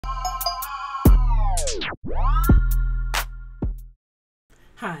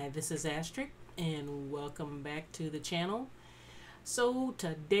Hi, this is Ast3rix and welcome back to the channel. So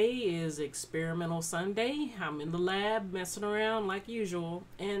today is Experimental Sunday. I'm in the lab messing around like usual,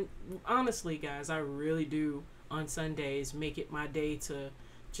 and honestly guys, I really do on Sundays make it my day to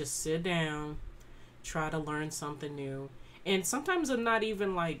just sit down, try to learn something new. And sometimes I'm not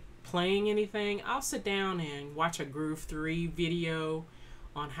even like playing anything. I'll sit down and watch a Groove 3 video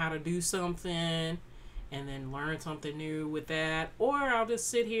on how to do something and then learn something new with that, or I'll just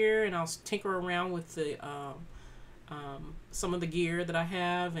sit here and I'll tinker around with the some of the gear that I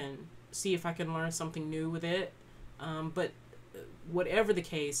have and see if I can learn something new with it. But whatever the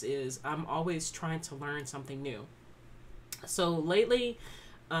case is, I'm always trying to learn something new. So lately,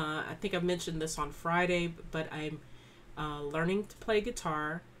 I think I mentioned this on Friday, but I'm learning to play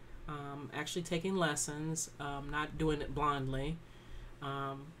guitar, actually taking lessons, not doing it blindly.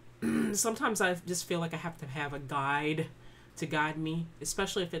 Sometimes I just feel like I have to have a guide to guide me,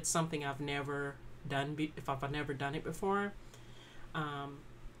 especially if it's something I've never done, if I've never done it before. And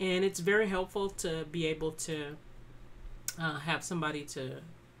it's very helpful to be able to have somebody to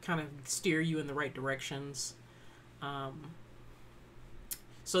kind of steer you in the right directions,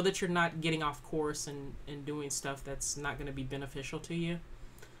 so that you're not getting off course and doing stuff that's not going to be beneficial to you.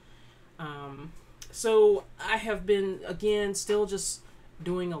 So I have been, again, still just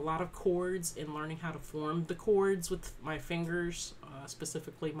doing a lot of chords and learning how to form the chords with my fingers,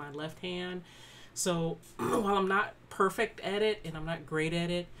 specifically my left hand. So while I'm not perfect at it and I'm not great at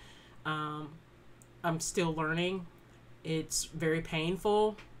it, I'm still learning. It's very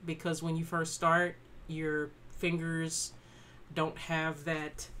painful because when you first start, your fingers don't have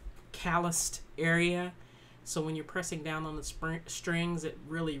that calloused area. So when you're pressing down on the strings, it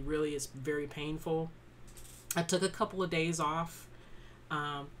really is very painful. I took a couple of days off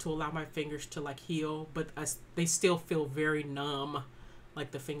to allow my fingers to like heal, but they still feel very numb,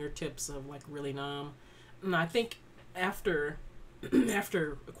 like the fingertips are like really numb. And I think after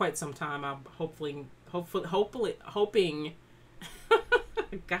quite some time, I'm hoping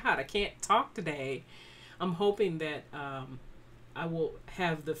God, I can't talk today. I'm hoping that I will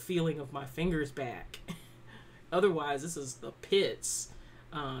have the feeling of my fingers back. Otherwise, this is the pits.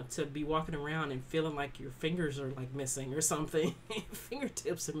 To be walking around and feeling like your fingers are like missing or something.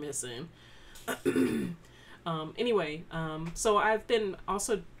 Fingertips are missing. Anyway, so I've been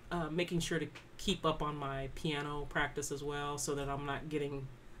also making sure to keep up on my piano practice as well, so that I'm not getting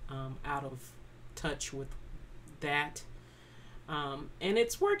out of touch with that. And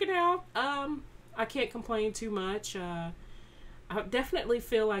it's working out. I can't complain too much. I definitely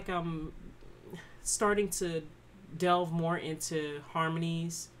feel like I'm starting to delve more into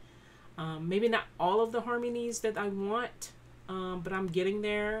harmonies. Maybe not all of the harmonies that I want, but I'm getting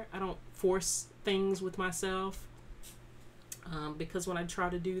there. I don't force things with myself, because when I try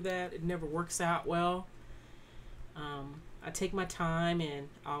to do that, it never works out well. I take my time and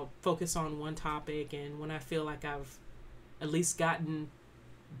I'll focus on one topic, and when I feel like I've at least gotten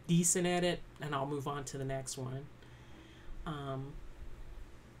decent at it, and I'll move on to the next one.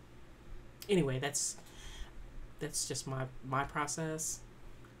 Anyway, that's just my process.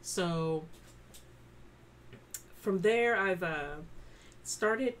 So from there, I've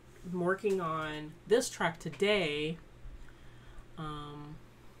started working on this track today,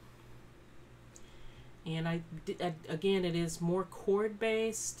 and again, it is more chord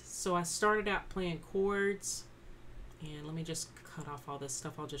based. So I started out playing chords, and let me just cut off all this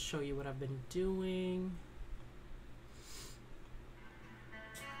stuff. I'll just show you what I've been doing.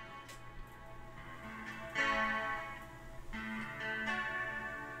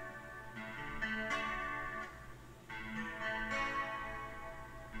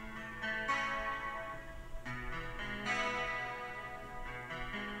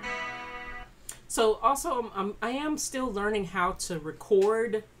 So also, I am still learning how to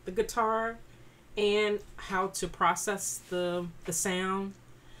record the guitar and how to process the sound.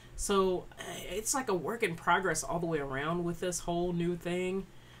 So it's like a work in progress all the way around with this whole new thing.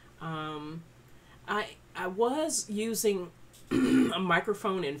 I was using a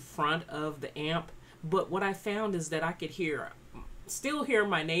microphone in front of the amp, but what I found is that I could still hear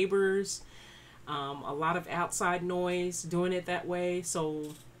my neighbors, a lot of outside noise doing it that way.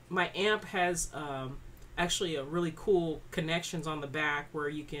 So my amp has actually a really cool connections on the back where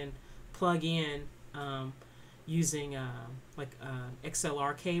you can plug in using like an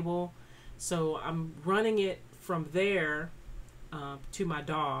XLR cable. So I'm running it from there to my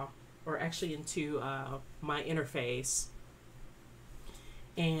DAW, or actually into my interface,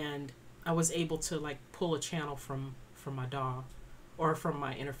 and I was able to like pull a channel from my DAW or from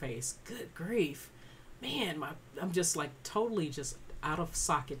my interface. Good grief. man, I'm just like totally just out of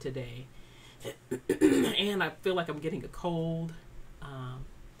socket today. And I feel like I'm getting a cold.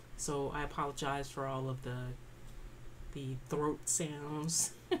 So I apologize for all of the throat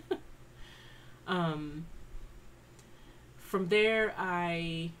sounds. From there,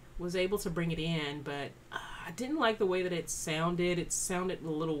 I was able to bring it in, but I didn't like the way that it sounded. It sounded a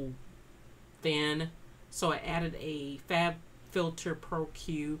little thin, so I added a Fab Filter Pro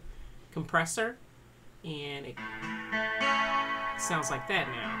Q compressor, and it sounds like that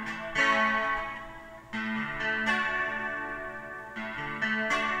now.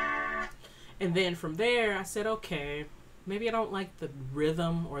 And then from there, I said, okay, maybe I don't like the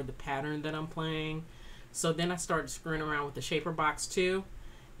rhythm or the pattern that I'm playing. So then I started screwing around with the Shaper Box 2.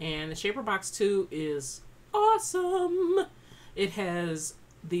 And the Shaper Box 2 is awesome. It has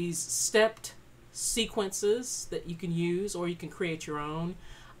these stepped sequences that you can use, or you can create your own.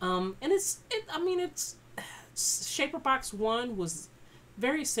 And it's Shaper Box 1 was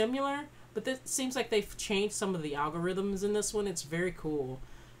very similar, but it seems like they've changed some of the algorithms in this one. It's very cool.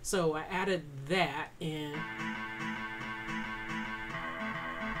 So I added that in.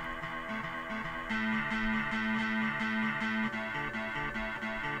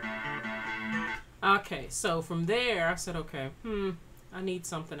 Okay, so from there, I said, okay, I need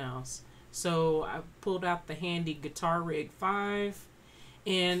something else. So I pulled out the handy Guitar Rig 5,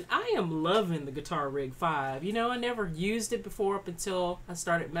 and I am loving the Guitar Rig 5. You know, I never used it before up until I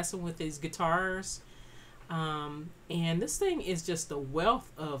started messing with these guitars. And this thing is just a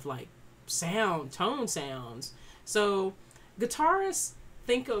wealth of like tone sounds. So guitarists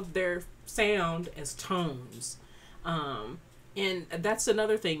think of their sound as tones. And that's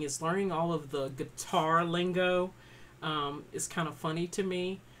another thing, is learning all of the guitar lingo is kind of funny to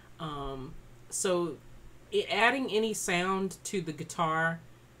me. So adding any sound to the guitar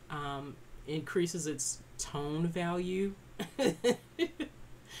increases its tone value,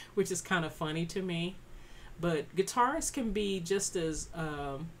 which is kind of funny to me. But guitarists can be just as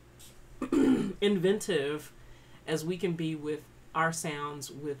inventive as we can be with our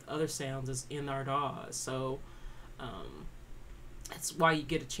sounds, with other sounds as in our DAWs. So that's why you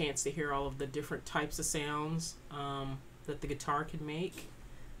get a chance to hear all of the different types of sounds that the guitar can make.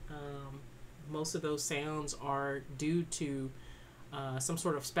 Most of those sounds are due to some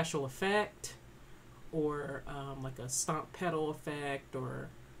sort of special effect, or like a stomp pedal effect, or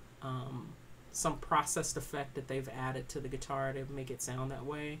some processed effect that they've added to the guitar to make it sound that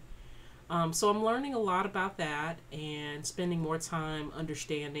way. So I'm learning a lot about that and spending more time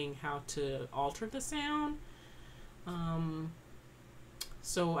understanding how to alter the sound.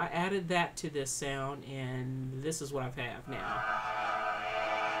 So I added that to this sound, and this is what I have now.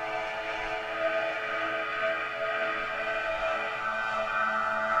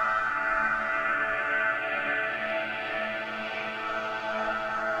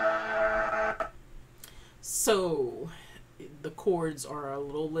 So the chords are a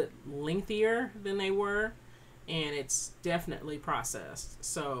little bit lengthier than they were, and it's definitely processed.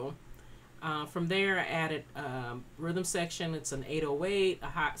 So from there, I added rhythm section. It's an 808,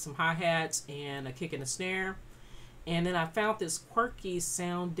 some hi-hats, and a kick and a snare. And then I found this quirky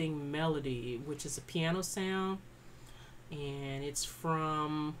sounding melody, which is a piano sound. And it's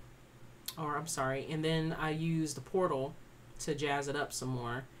from, and then I used the Portal to jazz it up some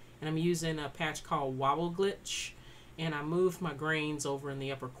more. And I'm using a patch called Wobble Glitch. And I moved my grains over in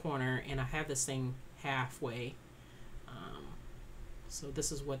the upper corner, and I have this thing halfway. So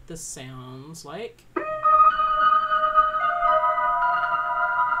this is what this sounds like.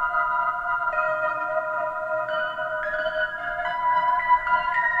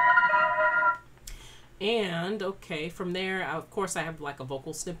 And okay, from there, of course, I have like a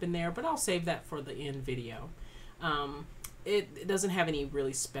vocal snip in there, but I'll save that for the end video. It doesn't have any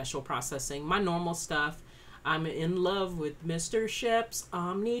really special processing. My normal stuff, I'm in love with Mr. Shep's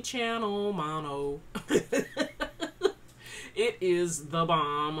omni-channel mono. It is the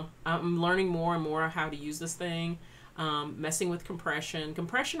bomb. I'm learning more and more how to use this thing. Messing with compression.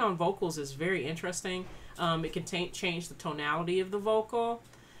 Compression on vocals is very interesting. It can change the tonality of the vocal.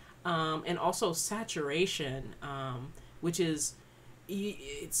 And also saturation, which is,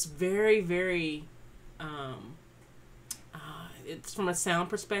 it's very, very, it's from a sound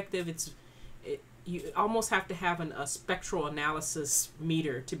perspective, you almost have to have a spectral analysis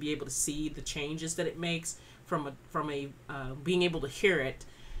meter to be able to see the changes that it makes from a being able to hear it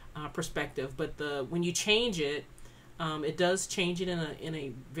perspective. But when you change it, it does change it in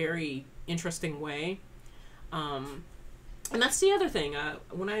a very interesting way. And that's the other thing.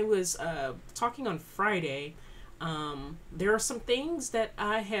 When I was talking on Friday, there are some things that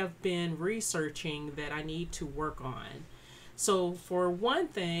I have been researching that I need to work on. So for one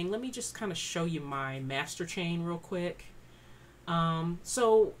thing, let me just kind of show you my master chain real quick.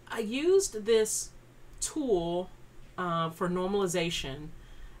 So I used this tool for normalization.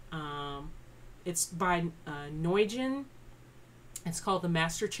 It's by Neugen. It's called the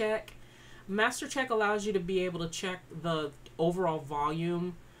Master Check. Master Check allows you to be able to check the overall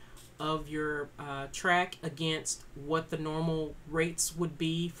volume of your track against what the normal rates would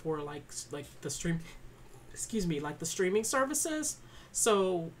be for like the stream, like the streaming services.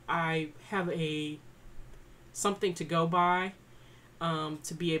 So I have something to go by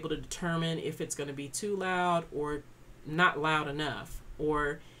to be able to determine if it's going to be too loud or not loud enough,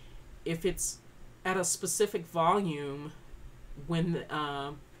 or if it's at a specific volume when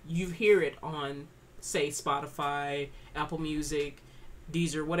you hear it on, say, Spotify, Apple Music,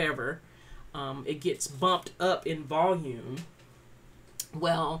 Deezer, whatever. It gets bumped up in volume.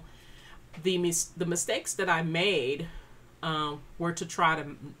 Well, the mistakes that I made were to try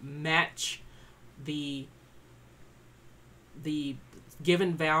to match the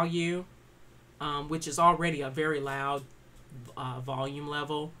given value, which is already a very loud volume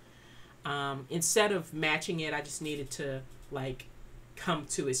level. Instead of matching it, I just needed to like come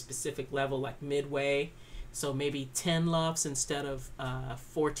to a specific level, like midway. So maybe 10 LUFS instead of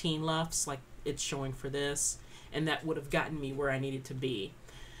 14 LUFS, like it's showing for this, and that would have gotten me where I needed to be.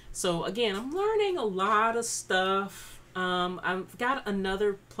 So again, I'm learning a lot of stuff. I've got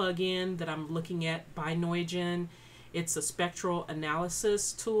another plugin that I'm looking at by Neugen. It's a spectral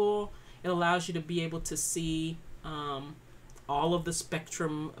analysis tool. It allows you to be able to see all of the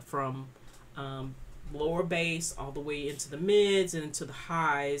spectrum from lower bass all the way into the mids and into the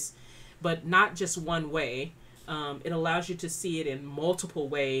highs, but not just one way. It allows you to see it in multiple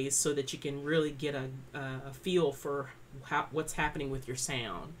ways so that you can really get a feel for what's happening with your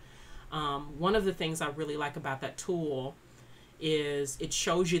sound. One of the things I really like about that tool is it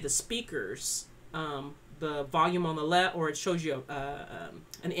shows you the speakers, the volume on the left, or it shows you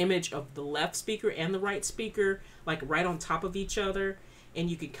an image of the left speaker and the right speaker, like right on top of each other, and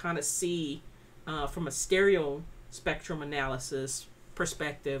you can kind of see from a stereo spectrum analysis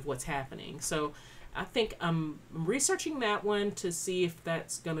perspective what's happening. So I think I'm researching that one to see if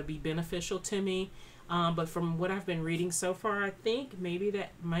that's going to be beneficial to me. But from what I've been reading so far, I think maybe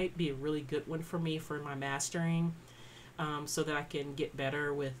that might be a really good one for me for my mastering, so that I can get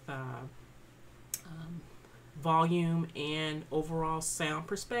better with volume and overall sound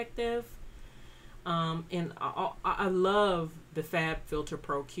perspective. And I love the FabFilter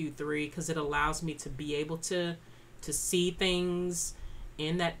Pro Q3 because it allows me to be able to see things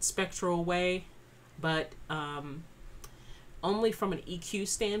in that spectral way, but only from an EQ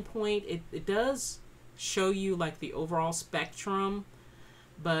standpoint. It does show you like the overall spectrum,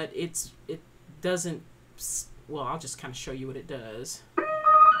 but it doesn't. Well, I'll just kind of show you what it does.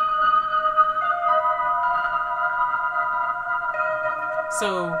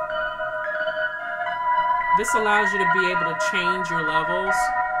 So this allows you to be able to change your levels.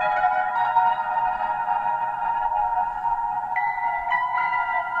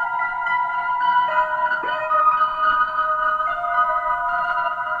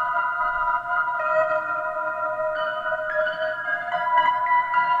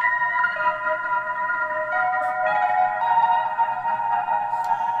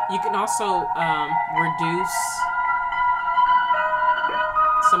 You can also reduce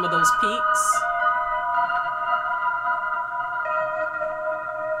some of those peaks.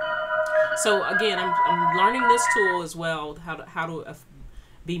 So again, I'm learning this tool as well, how to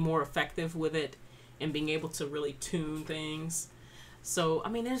be more effective with it and being able to really tune things. So I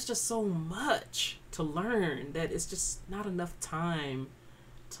mean, there's just so much to learn that it's just not enough time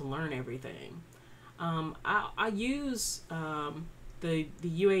to learn everything. I use the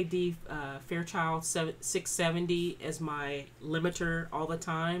UAD Fairchild 670 as my limiter all the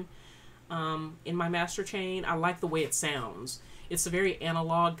time in my master chain. I like the way it sounds. It's a very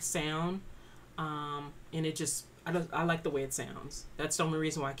analog sound, and it just I like the way it sounds. That's the only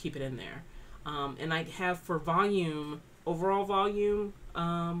reason why I keep it in there. And I have for volume, overall volume,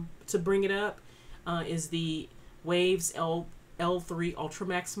 to bring it up, is the Waves L3 Ultra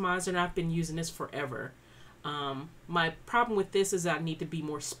Maximizer, and I've been using this forever. My problem with this is I need to be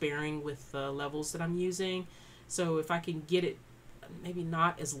more sparing with the levels that I'm using. So if I can get it maybe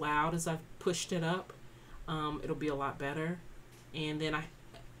not as loud as I've pushed it up, it'll be a lot better. And then I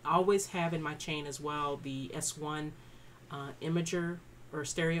always have in my chain as well the S1 imager or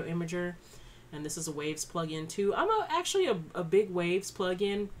stereo imager, and this is a Waves plugin too. I'm actually a big Waves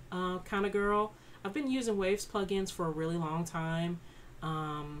plugin kind of girl. I've been using Waves plugins for a really long time.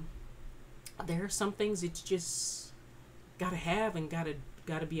 There are some things that you just gotta have and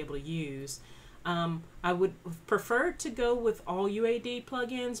gotta be able to use. I would prefer to go with all UAD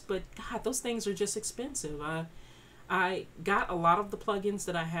plugins, but God, those things are just expensive. I got a lot of the plugins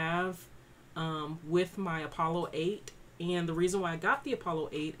that I have with my Apollo 8, and the reason why I got the Apollo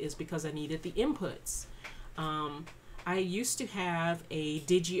 8 is because I needed the inputs. I used to have a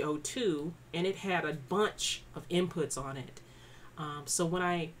Digi 02, and it had a bunch of inputs on it. So when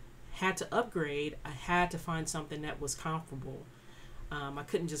I had to upgrade, I had to find something that was comparable. I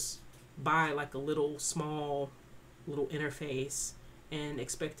couldn't just buy like a little interface and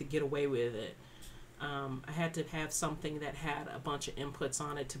expect to get away with it. I had to have something that had a bunch of inputs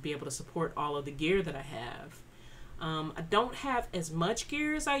on it to be able to support all of the gear that I have. I don't have as much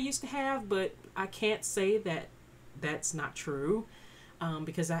gear as I used to have, but I can't say that that's not true,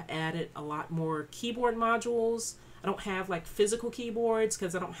 because I added a lot more keyboard modules. I don't have like physical keyboards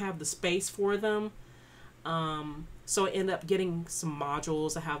because I don't have the space for them. So I end up getting some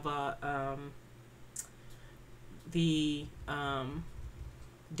modules. I have the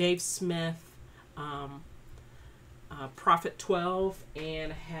Dave Smith Prophet 12,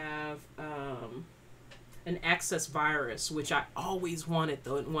 and I have an Ast3rix, which I always wanted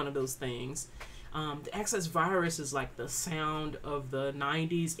one of those things. The Ast3rix is like the sound of the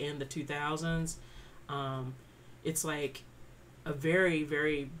 90s and the 2000s. It's like a very,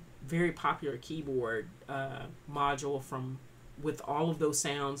 very, very popular keyboard module with all of those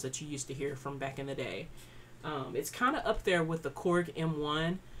sounds that you used to hear from back in the day. It's kind of up there with the Korg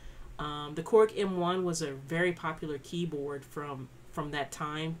M1. The Korg M1 was a very popular keyboard from that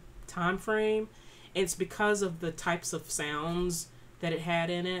time frame. It's because of the types of sounds that it had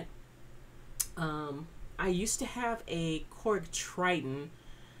in it. I used to have a Korg Triton,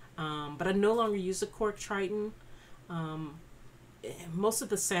 but I no longer use a Korg Triton. Most of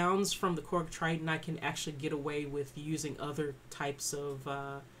the sounds from the Korg Triton I can actually get away with using other types of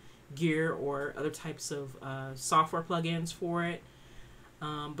gear or other types of software plugins for it.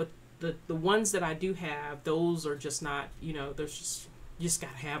 But the ones that I do have, those are just not, you know, there's you just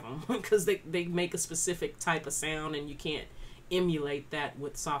gotta have them because they make a specific type of sound and you can't emulate that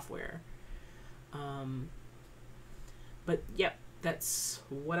with software. But yep, that's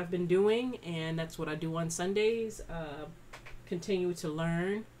what I've been doing, and that's what I do on Sundays. Continue to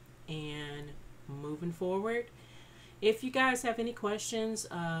learn and moving forward. If you guys have any questions,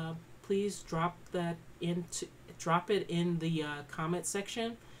 please drop it in the comment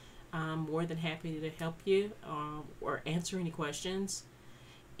section. I'm more than happy to help you or answer any questions.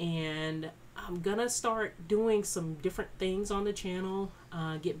 And I'm gonna start doing some different things on the channel.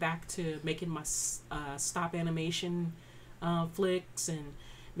 Get back to making my stop animation flicks and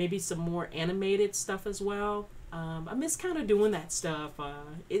maybe some more animated stuff as well. I miss kind of doing that stuff.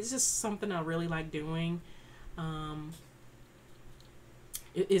 It's just something I really like doing.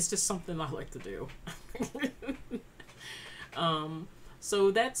 It's just something I like to do.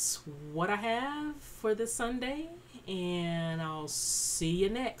 So that's what I have for this Sunday, and I'll see you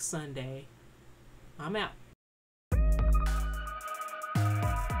next Sunday. I'm out.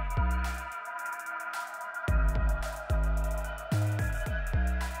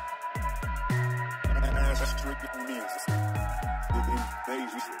 Ast3rix music.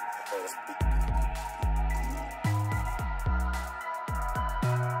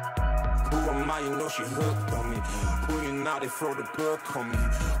 Who am I? You know she hooked on me. Who you know they throw the book on me.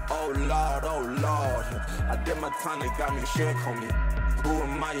 Oh Lord, I did my time, they got me shook on me. Who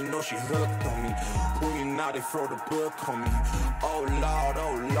am I? You know she hooked on me. Who you know they throw the book on me. Oh Lord,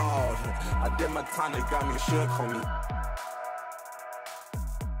 I did my time, they got me shook on me.